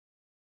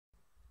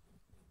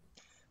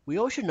We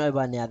all should know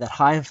by now that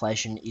high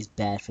inflation is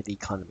bad for the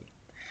economy.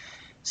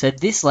 So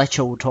this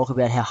lecture will talk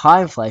about how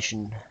high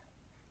inflation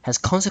has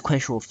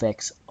consequential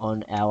effects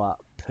on our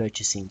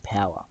purchasing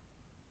power.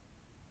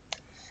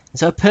 And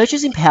so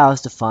purchasing power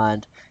is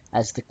defined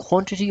as the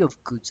quantity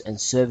of goods and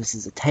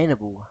services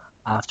attainable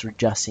after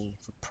adjusting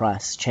for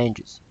price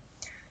changes.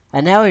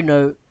 And now we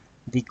know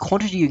the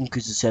quantity of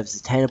goods and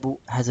services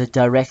attainable has a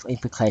direct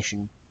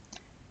implication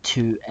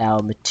to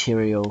our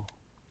material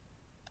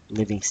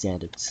living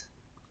standards.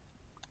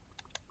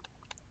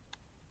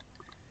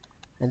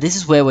 And this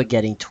is where we're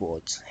getting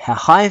towards, how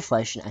high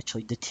inflation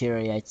actually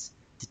deteriorates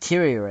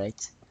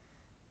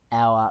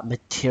our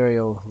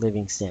material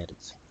living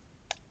standards.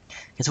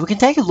 Okay, so we can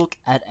take a look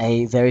at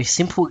a very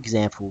simple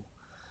example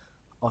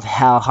of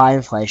how high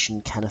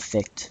inflation can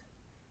affect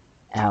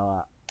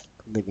our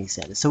living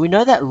standards. So we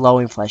know that low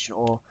inflation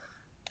or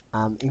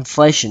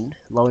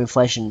low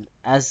inflation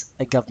as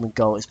a government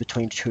goal is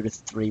between 2 to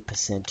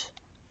 3%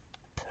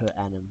 per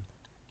annum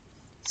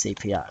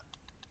CPI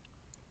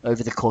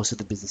over the course of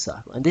the business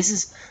cycle. And this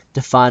is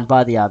defined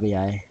by the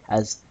RBA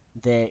as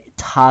their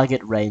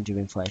target range of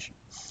inflation.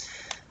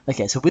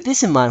 Okay, so with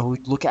this in mind, we'll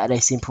look at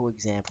a simple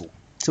example.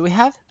 So we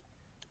have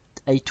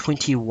a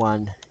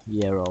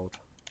 21-year-old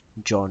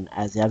John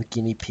as our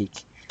guinea pig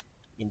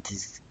in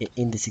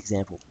this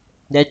example.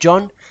 Now,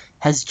 John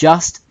has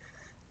just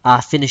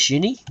finished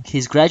uni.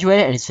 He's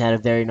graduated and he's found a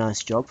very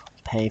nice job,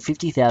 paying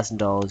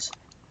 $50,000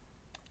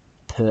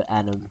 per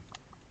annum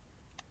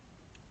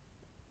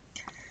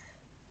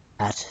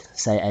at,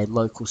 say, a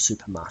local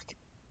supermarket.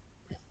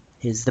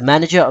 He's the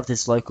manager of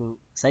this local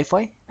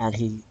Safeway, and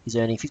he is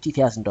earning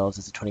 $50,000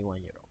 as a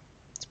 21-year-old.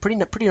 It's a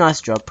pretty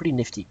nice job, pretty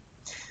nifty.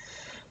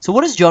 So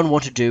what does John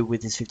want to do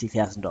with his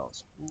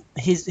 $50,000?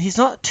 He's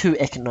not too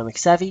economic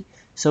savvy,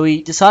 so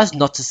he decides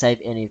not to save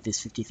any of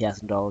this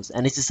 $50,000,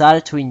 and he's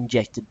decided to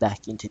inject it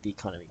back into the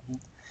economy.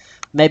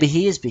 Maybe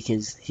he is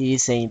because he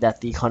is seeing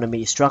that the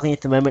economy is struggling at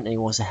the moment, and he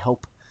wants to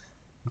help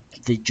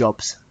the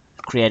jobs,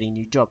 creating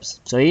new jobs.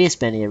 So he is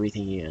spending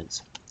everything he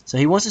earns. So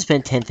he wants to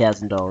spend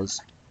 $10,000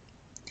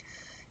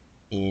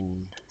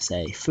 in,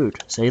 say,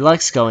 food. So he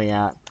likes going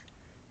out,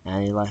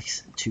 and he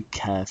likes to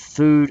have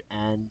food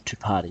and to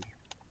party.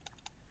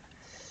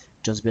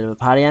 John's a bit of a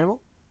party animal,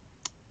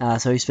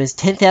 so he spends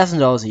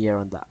 $10,000 a year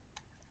on that.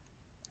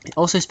 He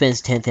also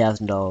spends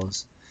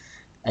 $10,000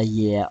 a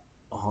year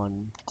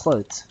on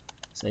clothes.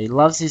 So he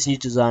loves his new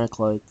designer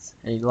clothes,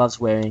 and he loves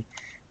wearing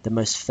the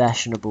most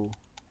fashionable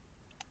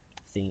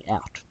thing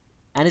out.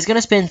 And he's going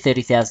to spend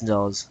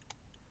 $30,000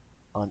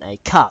 on a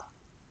car.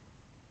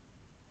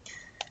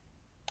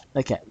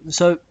 Okay,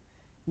 so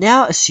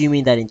now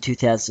assuming that in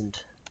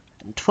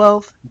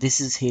 2012, this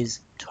is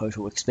his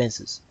total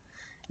expenses.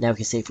 Now we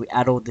can see if we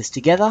add all this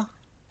together,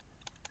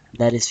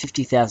 that is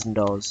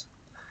 $50,000,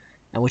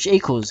 and which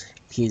equals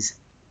his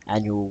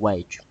annual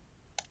wage.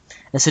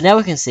 And so now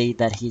we can see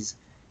that his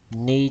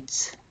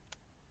needs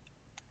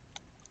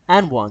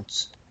and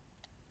wants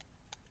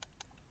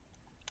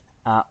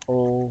are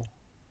all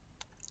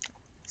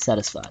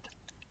satisfied.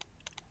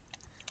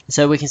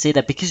 So we can see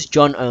that because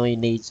John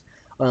only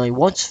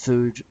wants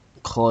food,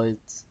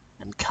 clothes,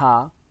 and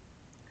car,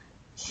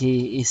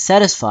 he is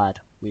satisfied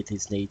with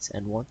his needs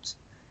and wants,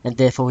 and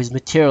therefore his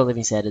material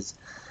living standards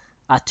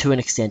are to an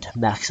extent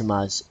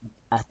maximized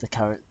at the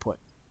current point.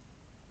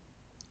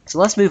 So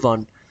let's move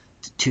on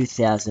to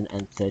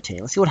 2013.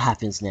 Let's see what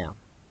happens now.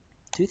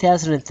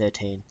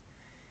 2013,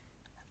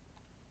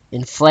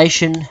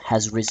 inflation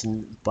has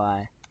risen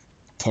by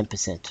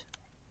 10%.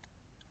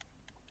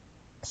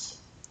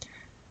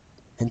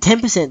 And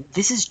 10%,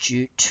 this is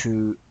due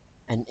to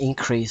an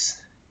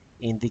increase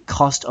in the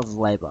cost of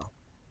labor.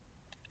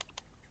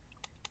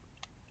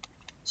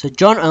 So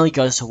John only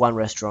goes to one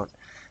restaurant,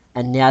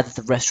 and now that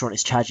the restaurant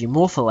is charging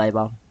more for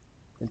labor,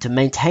 and to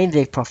maintain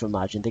their profit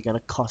margin,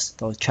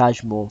 they'll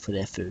charge more for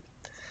their food.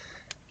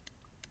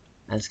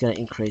 And it's going to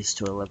increase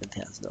to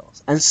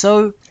 $11,000. And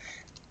so,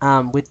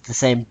 with the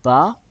same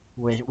bar,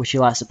 which he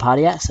likes to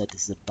party at, so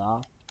this is a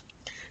bar,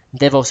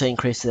 they've also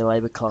increased their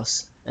labor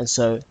costs, and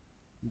so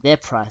their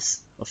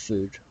price of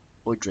food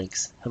or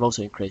drinks have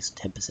also increased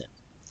 10%.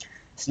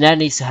 So now he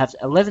needs to have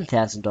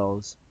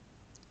 $11,000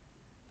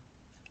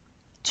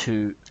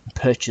 to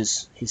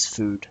purchase his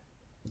food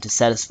and to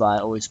satisfy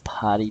all his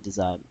party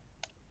desire.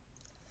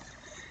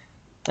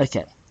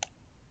 Okay.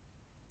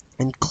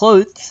 And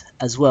clothes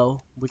as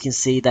well, we can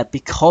see that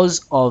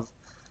because of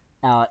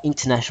our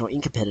international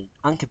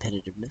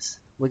uncompetitiveness,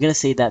 we're going to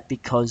see that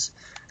because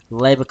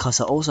labor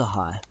costs are also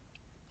high,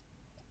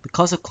 the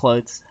cost of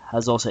clothes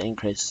has also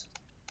increased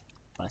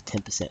by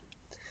 10%.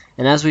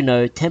 And as we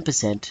know,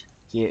 10%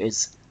 here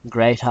is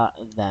greater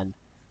than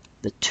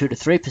the 2 to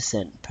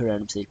 3% per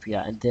annum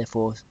CPI, and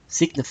therefore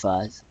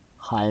signifies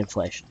high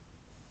inflation.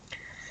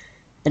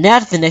 And now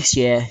to the next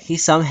year, he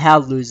somehow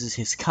loses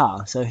his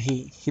car. So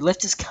he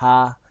left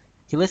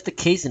the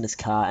keys in his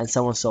car, and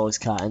someone stole his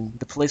car, and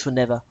the police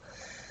never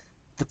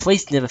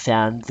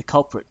found the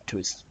culprit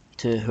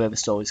to whoever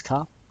stole his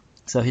car.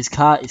 So his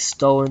car is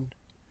stolen,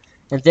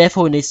 and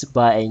therefore he needs to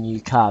buy a new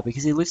car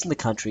because he lives in the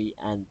country,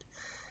 and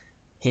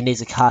he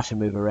needs a car to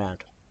move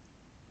around.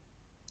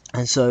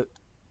 And so,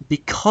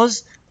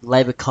 because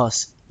labor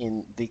costs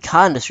in the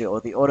car industry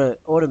or the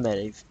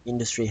automotive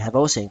industry have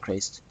also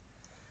increased,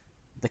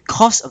 the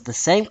cost of the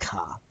same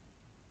car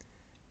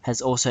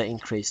has also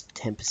increased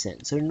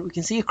 10%. So we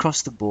can see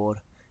across the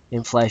board,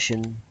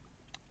 inflation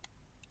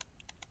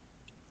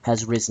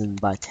has risen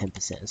by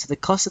 10%. So the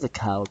cost of the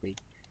car will be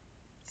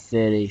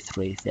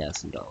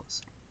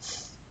 $33,000.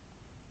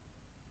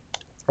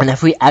 And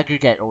if we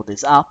aggregate all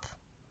this up,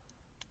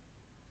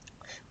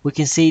 we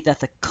can see that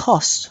the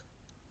cost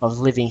of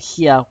living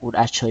here would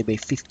actually be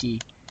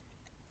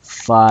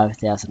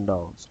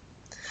 $55,000.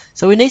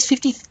 So he needs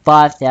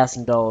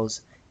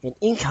 $55,000 in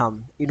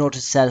income in order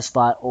to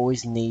satisfy all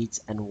his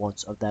needs and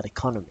wants of that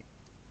economy.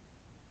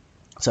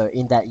 So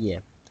in that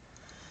year.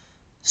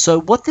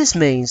 So what this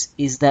means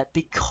is that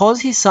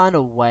because he signed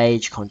a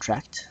wage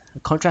contract, a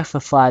contract for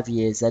 5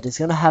 years that is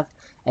going to have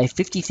a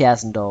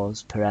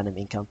 $50,000 per annum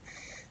income,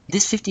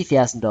 this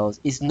 $50,000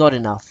 is not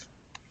enough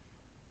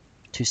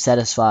to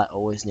satisfy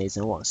all his needs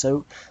and wants.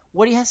 So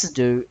what he has to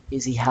do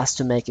is he has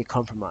to make a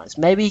compromise.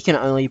 Maybe he can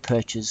only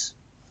purchase,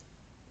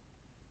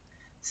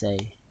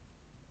 say,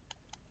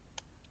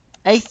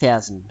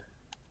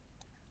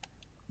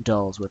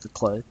 $8,000 worth of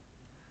clothes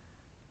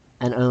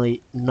and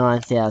only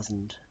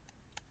 $9,000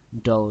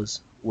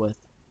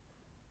 worth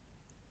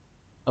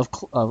of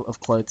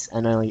clothes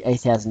and only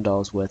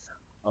 $8,000 worth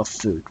of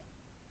food,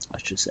 I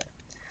should say.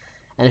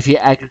 And if you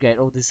aggregate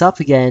all this up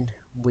again,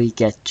 we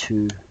get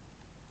to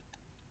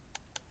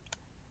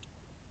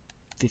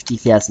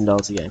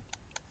 $50,000 again.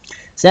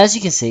 So as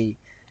you can see,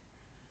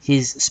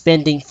 he's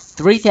spending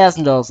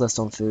 $3,000 less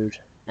on food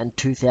and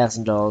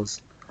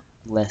 $2,000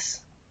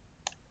 less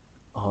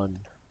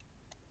on,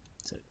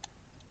 so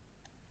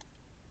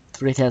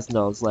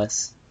 $3,000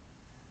 less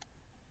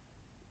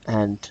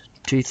and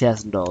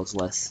 $2,000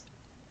 less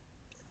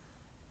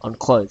on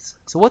clothes.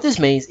 So what this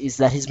means is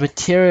that his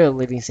material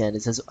living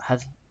standards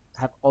have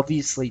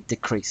obviously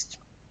decreased.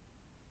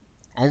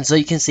 And so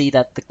you can see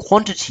that the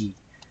quantity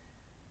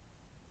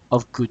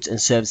of goods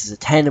and services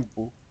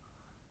attainable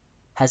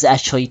has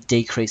actually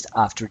decreased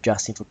after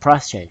adjusting for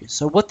price changes.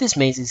 So what this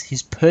means is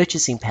his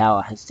purchasing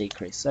power has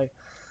decreased. So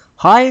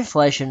high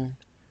inflation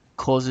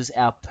causes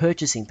our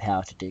purchasing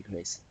power to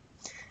decrease.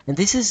 And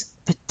this is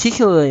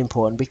particularly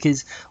important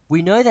because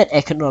we know that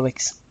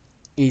economics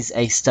is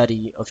a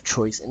study of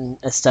choice and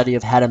a study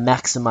of how to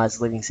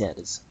maximize living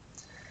standards.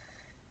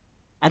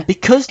 And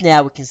because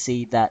now we can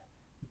see that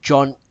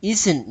John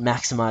isn't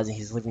maximizing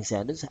his living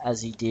standards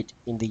as he did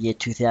in the year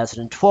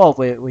 2012,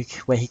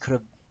 where he could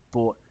have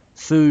bought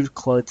food,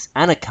 clothes,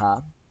 and a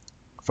car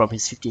from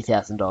his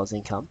 $50,000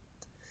 income.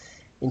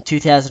 In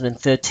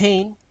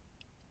 2013,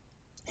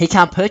 he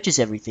can't purchase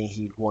everything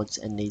he wants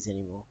and needs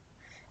anymore.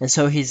 And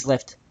so he's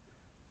left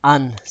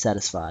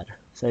unsatisfied.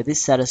 So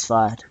this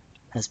satisfied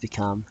has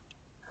become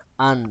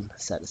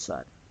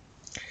unsatisfied.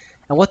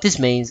 And what this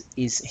means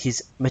is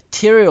his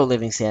material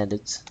living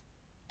standards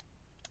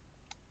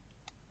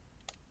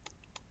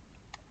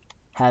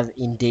have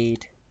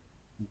indeed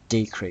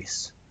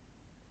decreased.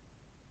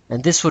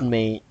 And this would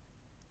mean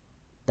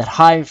that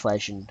high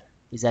inflation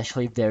is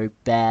actually very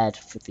bad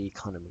for the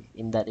economy,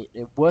 in that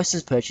it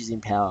worsens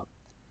purchasing power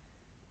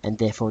and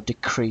therefore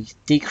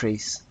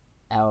decrease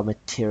our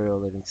material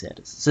living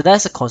standards. So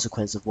that's a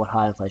consequence of what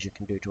high inflation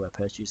can do to our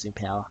purchasing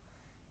power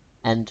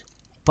and,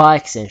 by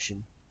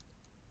extension,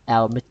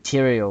 our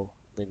material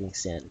living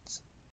standards.